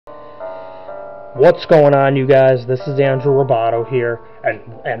What's going on, you guys? This is Andrew Roboto here,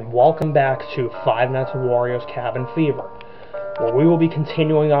 and welcome back to Five Nights at Wario's Cabin Fever, where we will be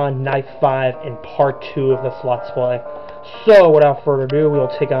continuing on Night 5 in Part 2 of this Let's Play. So, without further ado, we will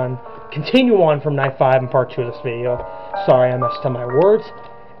continue on from Night 5 in Part 2 of this video. Sorry I messed up my words,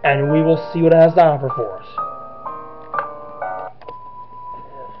 and we will see what it has to offer for us.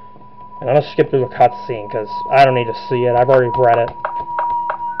 And I'm going to skip through the cutscene, because I don't need to see it. I've already read it.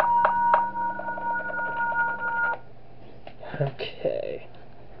 Okay.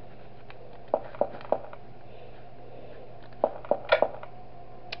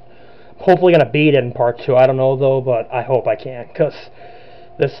 Hopefully gonna beat it in part 2. I don't know though, but I hope I can, because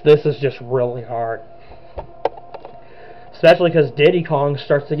this is just really hard. Especially because Diddy Kong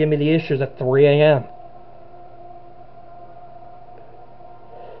starts to give me the issues at 3 a.m.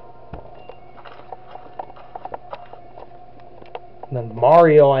 And then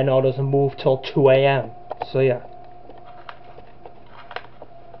Mario, I know, doesn't move till 2 a.m. So yeah.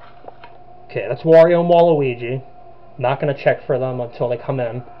 Okay, that's Wario and Waluigi. Not going to check for them until they come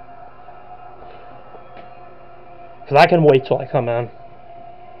in. Because I can wait till I come in.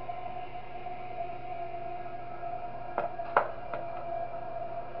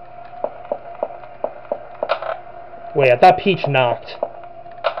 Wait, I thought Peach knocked.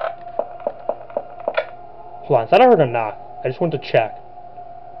 Hold on, I thought I heard a knock. I just went to check.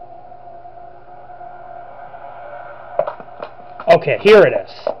 Okay, here it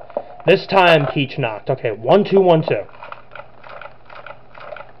is. This time Peach knocked. Okay, 1 2 1 2.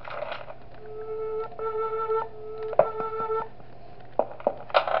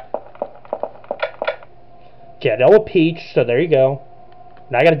 Okay, I dealt with Peach, so there you go.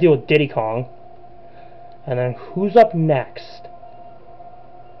 Now I gotta deal with Diddy Kong. And then who's up next?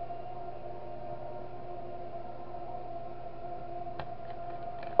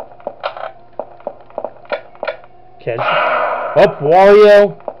 Okay. Oh,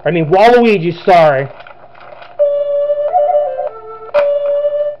 Wario. Waluigi, sorry.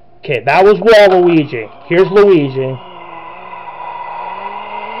 Okay, that was Waluigi. Here's Luigi.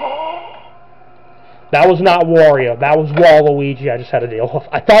 That was not Wario. That was Waluigi I just had to deal with.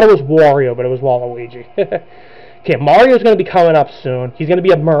 I thought it was Wario, but it was Waluigi. Okay, Mario's going to be coming up soon. He's going to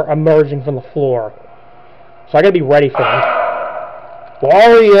be emerging from the floor. So I got to be ready for him.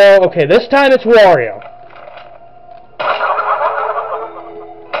 Wario. Okay, this time it's Wario.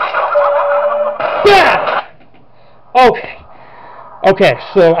 Yeah! Okay,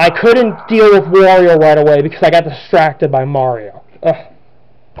 so I couldn't deal with Wario right away because I got distracted by Mario. Ugh.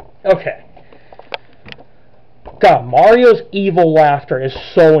 Okay. God, Mario's evil laughter is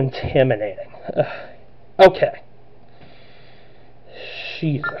so intimidating. Ugh. Okay.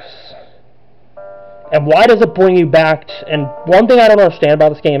 Jesus. And why does it bring you back and one thing I don't understand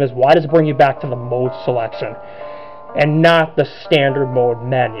about this game is why does it bring you back to the mode selection and not the standard mode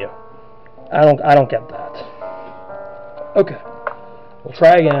menu? I don't get that. Okay. We'll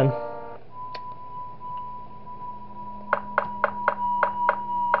try again.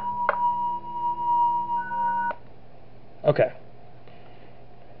 Okay.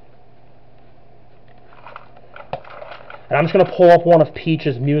 And I'm just gonna pull up one of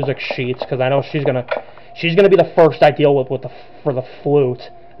Peach's music sheets because I know she's gonna be the first I deal with for the flute,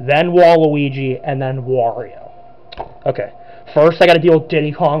 then Waluigi, and then Wario. Okay. First, I gotta deal with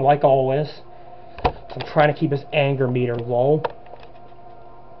Diddy Kong like always. I'm trying to keep his anger meter low.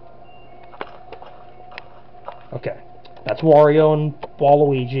 Okay. That's Wario and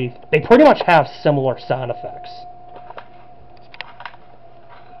Waluigi. They pretty much have similar sound effects.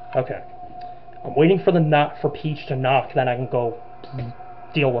 Okay. I'm waiting for for Peach to knock, then I can go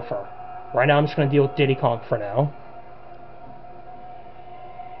deal with her. Right now, I'm just gonna deal with Diddy Kong for now.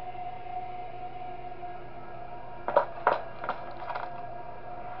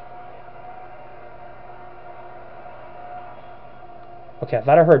 Okay, I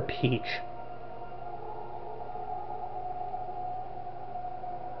thought I heard Peach.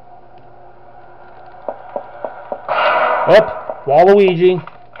 Oh, Waluigi.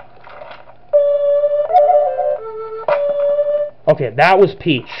 Okay, that was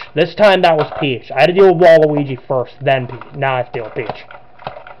Peach. This time that was Peach. I had to deal with Waluigi first, then Peach. Now I have to deal with Peach.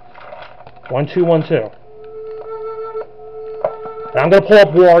 1 2 1 2. And I'm gonna pull up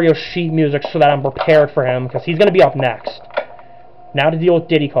Wario's sheet music so that I'm prepared for him, because he's gonna be up next. Now to deal with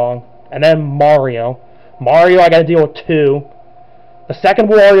Diddy Kong, and then Mario. Mario, I gotta deal with 2. The second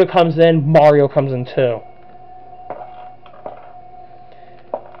Wario comes in, Mario comes in 2.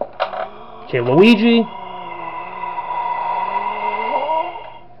 Okay, Luigi.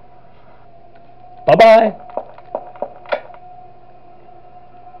 Bye-bye.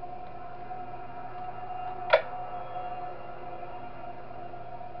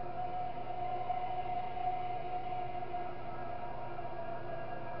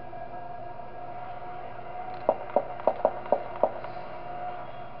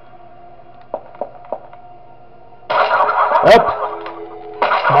 Oh!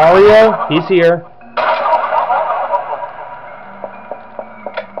 Mario, he's here.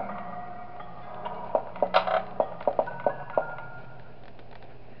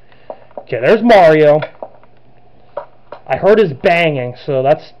 Okay, there's Mario. I heard his banging, so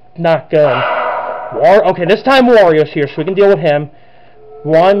that's not good. Okay, this time Wario's here, so we can deal with him.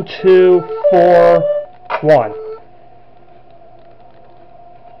 1, 2, 4, 1.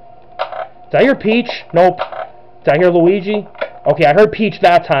 Did I hear Peach? Nope. Did I hear Luigi? Okay, I heard Peach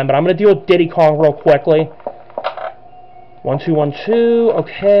that time, but I'm going to deal with Diddy Kong real quickly. 1, 2, 1, 2.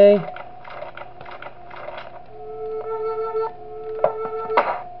 Okay.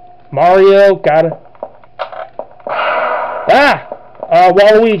 Mario, got it. Ah!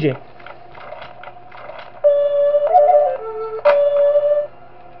 Waluigi.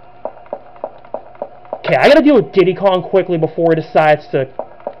 Okay, I gotta deal with Diddy Kong quickly before he decides to...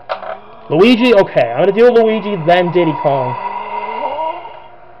 Luigi? Okay, I'm gonna deal with Luigi, then Diddy Kong.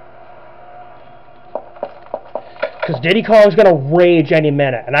 Because Diddy Kong's gonna rage any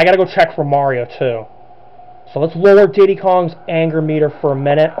minute, and I gotta go check for Mario, too. So let's lower Diddy Kong's anger meter for a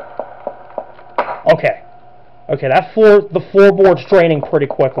minute. Okay. Okay, the floorboard's draining pretty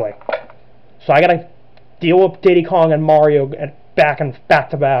quickly. So I gotta deal with Diddy Kong and Mario back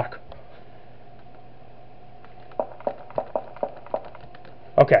to back.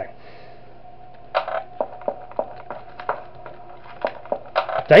 Okay.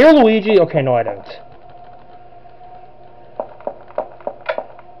 Did I hear Luigi? Okay, no I didn't.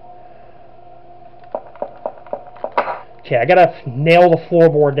 Okay, I gotta nail the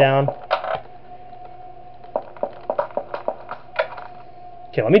floorboard down.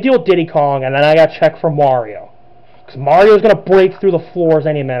 Okay, let me deal with Diddy Kong, and then I gotta check for Mario. Because Mario's gonna break through the floors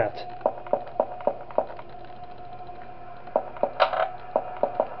any minute.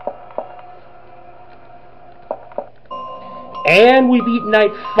 And we beat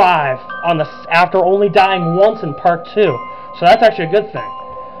Night 5 on after only dying once in Part 2. So that's actually a good thing.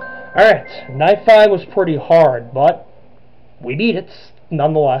 Alright, Night 5 was pretty hard, but we beat it,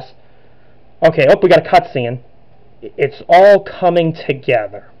 nonetheless. Okay, oh, we got a cutscene. It's all coming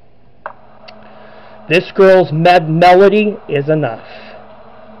together. This girl's melody is enough.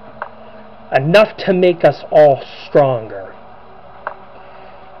 Enough to make us all stronger.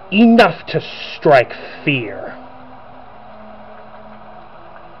 Enough to strike fear.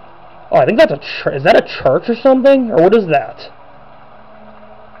 Oh, I think that's a church. Is that a church or something? Or what is that?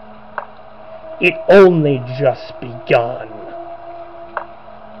 It only just begun.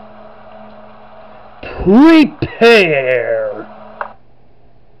 Prepare!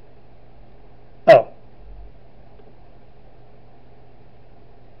 Oh.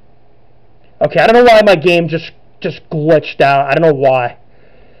 Okay, I don't know why my game just glitched out. I don't know why.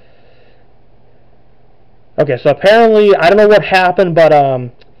 Okay, so apparently, I don't know what happened, but,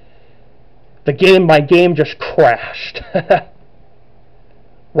 my game just crashed.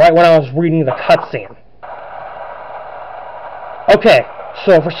 Right when I was reading the cutscene. Okay,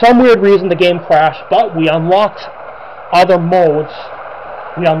 so for some weird reason the game crashed, but we unlocked other modes.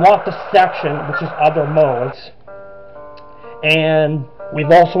 We unlocked a section, which is other modes. And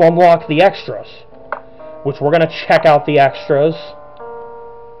we've also unlocked the extras, which we're going to check out the extras.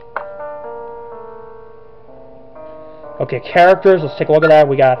 Okay, characters, let's take a look at that.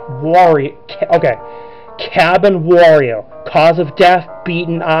 We got Wario. Okay, Cabin Wario. Cause of death,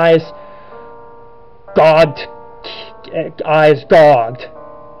 beaten eyes, gogged.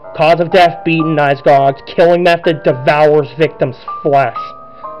 Cause of death, beaten eyes, gogged. Killing method, devours victim's flesh.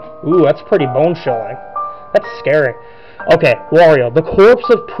 Ooh, that's pretty bone-chilling. That's scary. Okay, Wario. The corpse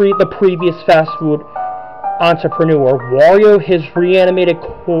of the previous fast food entrepreneur. Wario, his reanimated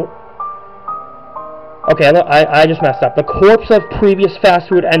Okay, I just messed up. The corpse of previous fast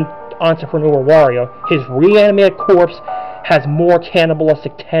food and entrepreneur Wario, his reanimated corpse has more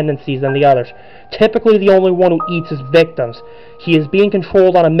cannibalistic tendencies than the others. Typically the only one who eats his victims. He is being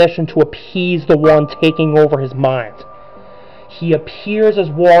controlled on a mission to appease the one taking over his mind. He appears as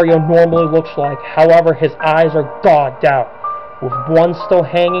Wario normally looks like, however his eyes are gogged out, with one still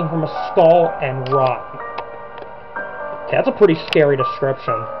hanging from a skull and rotten. Okay, that's a pretty scary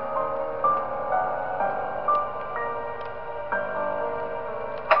description.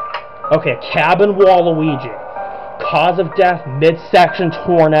 Okay, Cabin Waluigi. Cause of death, midsection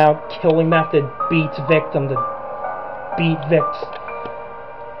torn out. Killing method, beats victim to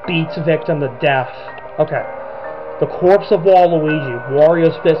death. Okay. The corpse of Waluigi,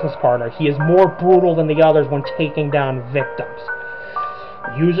 Wario's business partner. He is more brutal than the others when taking down victims.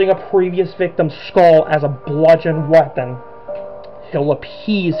 Using a previous victim's skull as a bludgeon weapon, he'll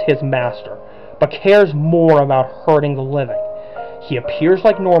appease his master, but cares more about hurting the living. He appears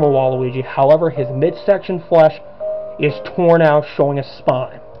like normal Waluigi, however his midsection flesh is torn out, showing a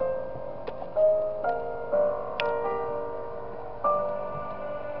spine.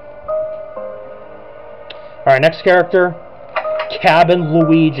 Alright, next character, Cabin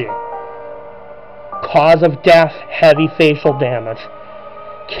Luigi. Cause of death, heavy facial damage.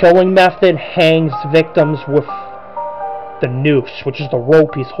 Killing method, hangs victims with the noose, which is the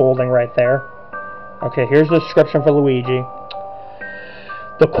rope he's holding right there. Okay, here's the description for Luigi.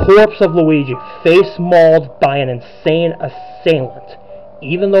 The corpse of Luigi, face mauled by an insane assailant.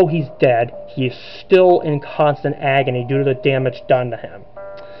 Even though he's dead, he is still in constant agony due to the damage done to him.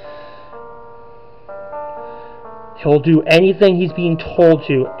 He'll do anything he's being told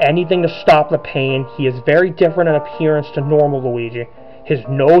to, anything to stop the pain. He is very different in appearance to normal Luigi. His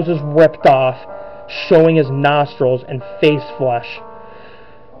nose is ripped off, showing his nostrils and face flesh.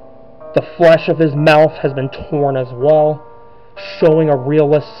 The flesh of his mouth has been torn as well, showing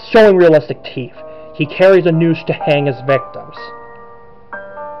realistic teeth. He carries a noose to hang his victims.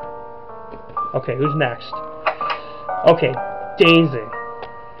 Okay, who's next? Okay, Daisy.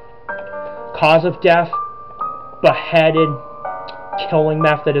 Cause of death, beheaded. Killing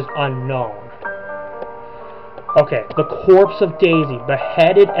method is unknown. Okay, the corpse of Daisy,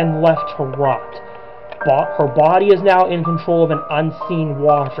 beheaded and left to rot. Her body is now in control of an unseen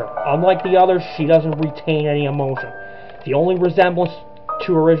watcher. Unlike the others, she doesn't retain any emotion. The only resemblance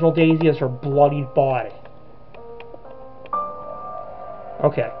to original Daisy is her bloodied body.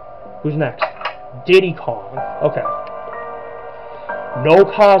 Okay, who's next? Diddy Kong. Okay. No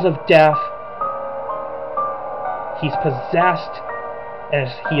cause of death. He's possessed, and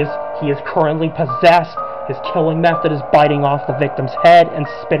he is currently possessed. His killing method is biting off the victim's head and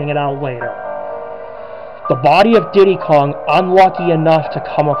spitting it out later. The body of Diddy Kong, unlucky enough to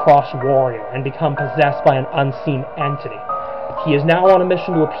come across Wario and become possessed by an unseen entity. He is now on a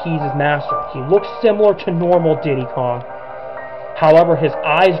mission to appease his master. He looks similar to normal Diddy Kong. However, his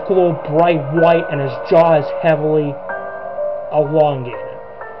eyes glow bright white and his jaw is heavily elongated.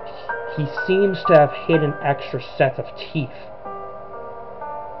 He seems to have hidden extra sets of teeth.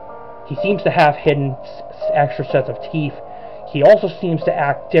 He also seems to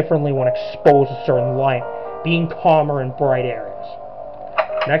act differently when exposed to certain light, being calmer in bright areas.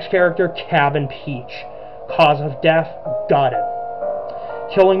 Next character, Cabin Peach. Cause of death, gutted.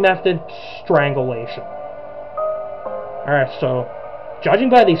 Killing method, strangulation. Alright, so, judging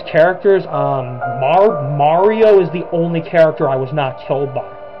by these characters, Mario is the only character I was not killed by.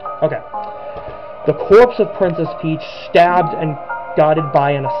 Okay. The corpse of Princess Peach, stabbed and gutted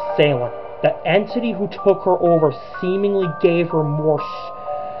by an assailant. The entity who took her over seemingly gave her more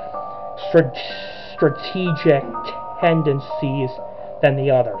strategic tendencies than the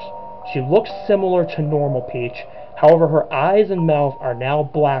others. She looks similar to normal Peach, however her eyes and mouth are now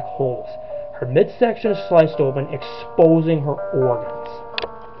black holes. Her midsection is sliced open, exposing her organs.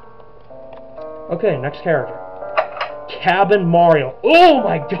 Okay, next character. Cabin Mario. Oh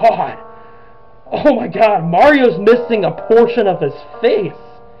my god! Oh my god, Mario's missing a portion of his face.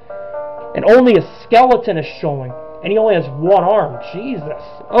 And only a skeleton is showing. And he only has one arm. Jesus.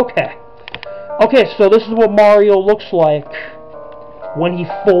 Okay. Okay, so this is what Mario looks like when he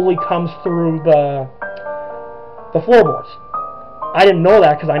fully comes through the floorboards. I didn't know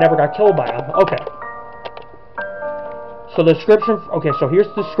that because I never got killed by him. Okay. So the description... Okay, so here's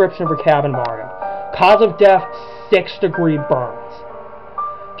the description for Cabin Mario. Cause of death, 6-degree burns.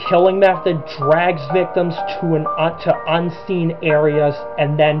 Killing method, drags victims to unseen areas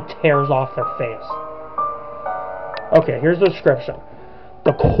and then tears off their face. Okay, here's the description.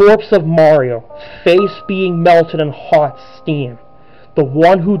 The corpse of Mario, face being melted in hot steam. The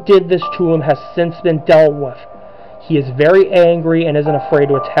one who did this to him has since been dealt with. He is very angry and isn't afraid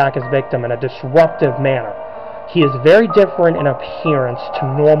to attack his victim in a disruptive manner. He is very different in appearance to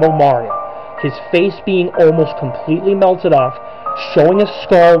normal Mario, his face being almost completely melted off, showing a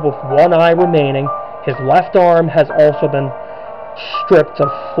skull with one eye remaining. His left arm has also been stripped of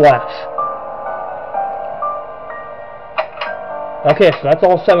flesh. Okay, so that's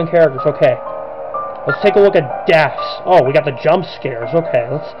all 7 characters. Okay, let's take a look at deaths. Oh, we got the jump scares. Okay,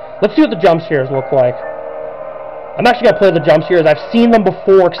 let's see what the jump scares look like. I'm actually gonna play the jump scares. I've seen them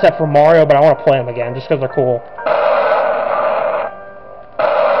before, except for Mario, but I want to play them again just because they're cool.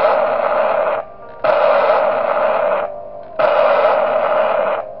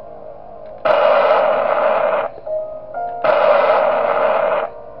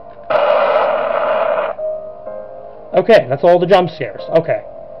 Okay, that's all the jump scares. Okay.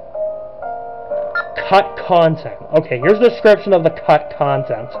 cut content. Okay, here's the description of the cut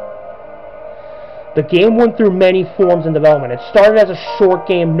content. The game went through many forms in development. It started as a short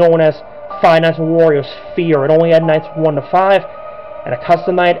game known as Five Nights at Wario Sphere. It only had nights 1 to 5, and a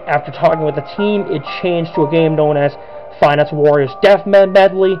custom night. After talking with the team, it changed to a game known as Five Nights at Wario's Death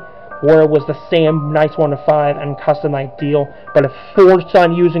Medley, where it was the same nights 1 to 5 and custom night deal, but it forced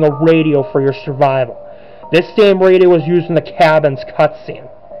on using a radio for your survival. This same radio was used in the cabin's cutscene,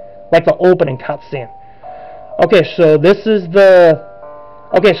 like the opening cutscene. Okay, so this is the...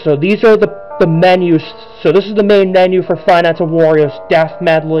 Okay, so these are the menus. So this is the main menu for Five Nights at Wario's Death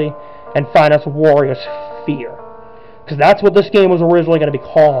Medley and Five Nights at Wario's Sphere, because that's what this game was originally going to be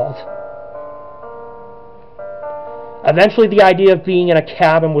called. Eventually, the idea of being in a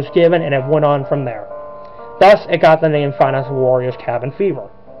cabin was given, and it went on from there. Thus, it got the name Five Nights at Wario's Cabin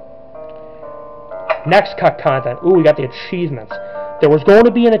Fever. Next cut content. Ooh, we got the achievements. There was going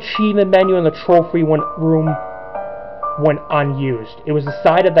to be an achievement menu in the trophy room when unused. It was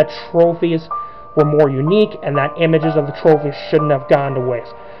decided that trophies were more unique and that images of the trophies shouldn't have gone to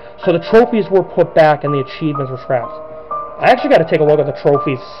waste. So the trophies were put back and the achievements were scrapped. I actually got to take a look at the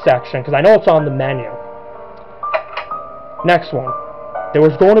trophies section because I know it's on the menu. Next one. There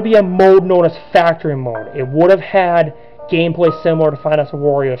was going to be a mode known as Factory Mode. It would have had gameplay similar to Five Nights at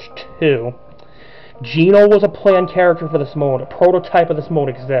Wario 2. Gino was a planned character for this mode. A prototype of this mode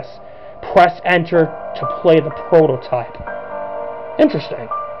exists. Press enter to play the prototype. Interesting.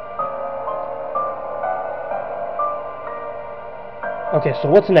 Okay, so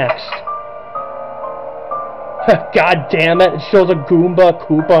what's next? God damn it, it shows a Goomba, a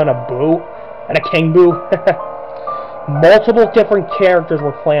Koopa, and a Boo. And a King Boo. Multiple different characters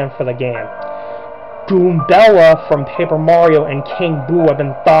were planned for the game. Goombella from Paper Mario and King Boo have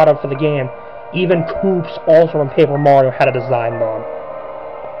been thought of for the game. Even Koops, also from Paper Mario, had a design mode.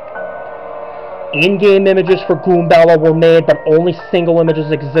 In-game images for Goombella were made, but only single images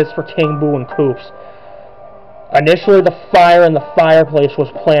exist for King Boo and Koops. Initially, the fire in the fireplace was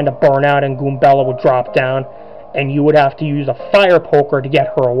planned to burn out and Goombella would drop down, and you would have to use a fire poker to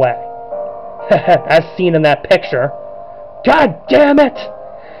get her away. As seen in that picture. God damn it!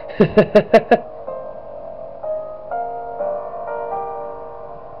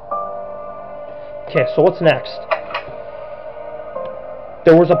 Okay, so what's next?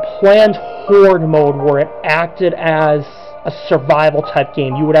 There was a planned Horde mode where it acted as a survival type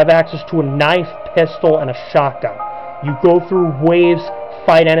game. You would have access to a knife, pistol, and a shotgun. You go through waves,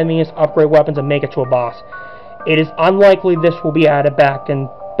 fight enemies, upgrade weapons, and make it to a boss. It is unlikely this will be added back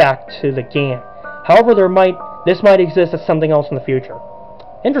to the game. However, this might exist as something else in the future.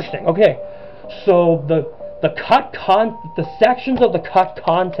 Interesting. Okay, so the sections of the cut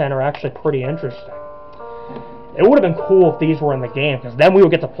content are actually pretty interesting. It would have been cool if these were in the game, because then we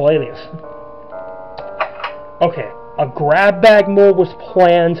would get to play these. Okay, a grab bag mode was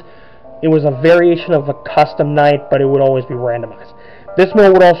planned. It was a variation of a custom night, but it would always be randomized. This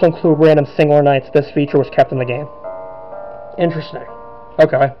mode would also include random singular nights. This feature was kept in the game. Interesting.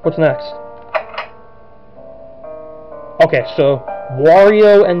 Okay, what's next? Okay, so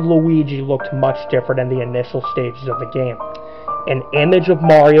Wario and Luigi looked much different in the initial stages of the game. An image of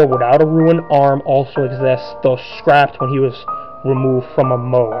Mario without a ruined arm also exists, though scrapped when he was removed from a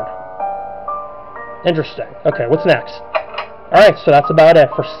mode. Interesting. Okay, what's next? Alright, so that's about it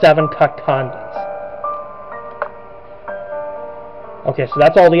for 7 cut contents. Okay, so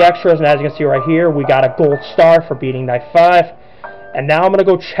that's all the extras, and as you can see right here, we got a gold star for beating Night 5. And now I'm going to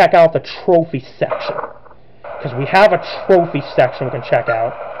go check out the trophy section, because we have a trophy section we can check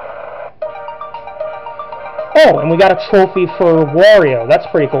out. Oh, and we got a trophy for Wario. That's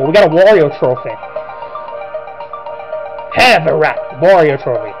pretty cool. We got a Wario trophy. Have a rotten Wario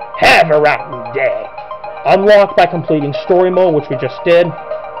trophy. Have a rotten day. Unlocked by completing story mode, which we just did.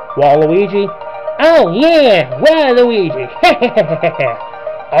 Waluigi. Oh yeah, Waluigi.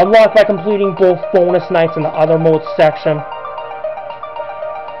 Unlocked by completing both bonus nights in the other modes section.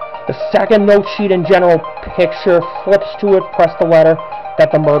 The second note sheet and general picture flips to it. Press the letter that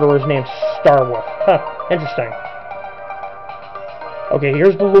the murderer's name starts with. Huh. Interesting. Okay,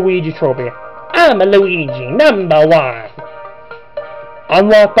 here's the Luigi trophy. I'm a Luigi, #1.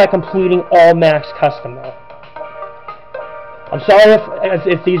 Unlocked by completing all max custom mode. I'm sorry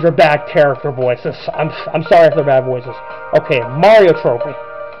if these are bad character voices. I'm sorry if they're bad voices. Okay, Mario trophy.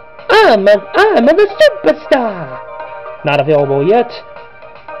 I'm the superstar. Not available yet.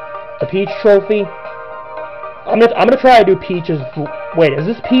 The Peach trophy. I'm gonna try to do Peach's. Wait, is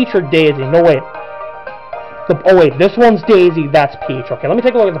this Peach or Daisy? No, wait. Oh wait, this one's Daisy, that's Peach. Okay, let me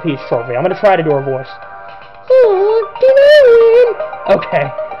take a look at the Peach trophy. I'm gonna try to do her voice. Okay.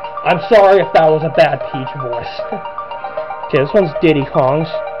 I'm sorry if that was a bad Peach voice. Okay, this one's Diddy Kong's.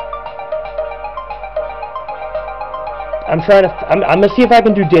 I'm gonna see if I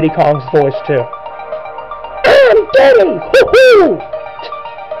can do Diddy Kong's voice too. I'm Diddy! Woohoo!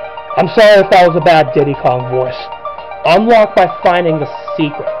 I'm sorry if that was a bad Diddy Kong voice. Unlock by finding the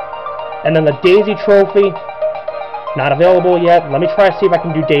secret. And then the Daisy trophy, not available yet. Let me try to see if I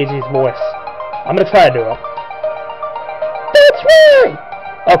can do Daisy's voice. I'm gonna try to do it. That's right!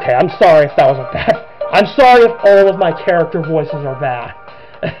 Okay, I'm sorry if that was a bad... I'm sorry if all of my character voices are bad.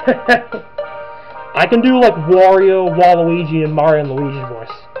 I can do like Wario, Waluigi, and Mario and Luigi's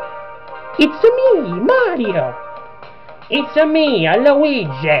voice. It's me, Mario. It's me,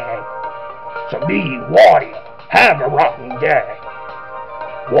 Luigi. It's me, Wario. Have a rotten day.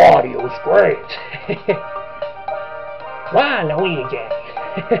 Wario's great. Waluigi.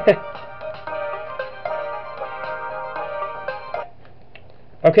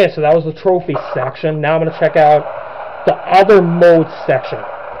 Okay, so that was the trophy section. Now I'm going to check out the other modes section.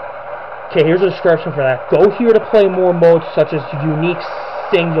 Okay, here's a description for that. Go here to play more modes such as unique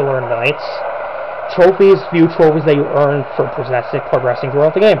singular nights. Trophies, view trophies that you earn for progressing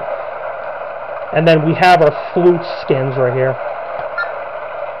throughout the game. And then we have our flute skins right here.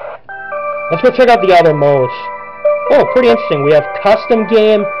 Let's go check out the other modes. Oh, pretty interesting. We have custom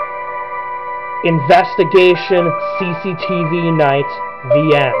game, investigation, CCTV night,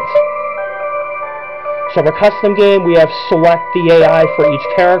 the end. So for custom game, we have select the AI for each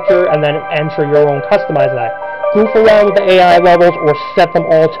character and then enter your own customized night. Goof around with the AI levels or set them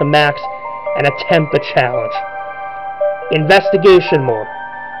all to max and attempt the challenge. Investigation mode.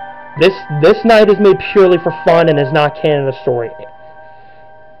 This night is made purely for fun and is not canon to the story.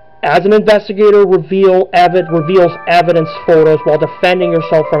 As an investigator, reveals evidence photos while defending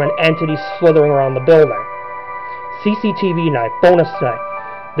yourself from an entity slithering around the building. CCTV night, bonus night.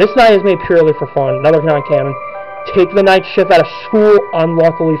 This night is made purely for fun, another non-canon. Take the night shift at a school,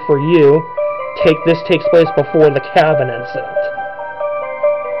 unluckily for you. This takes place before the cabin incident.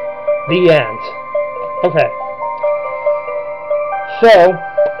 The end. Okay. So,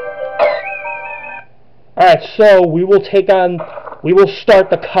 alright, so we will start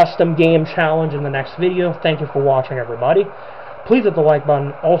the custom game challenge in the next video. Thank you for watching, everybody. Please hit the like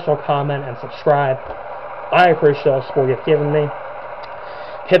button, also comment and subscribe. I appreciate all the support you've given me.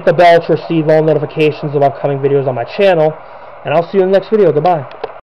 Hit the bell to receive all notifications of upcoming videos on my channel, and I'll see you in the next video. Goodbye.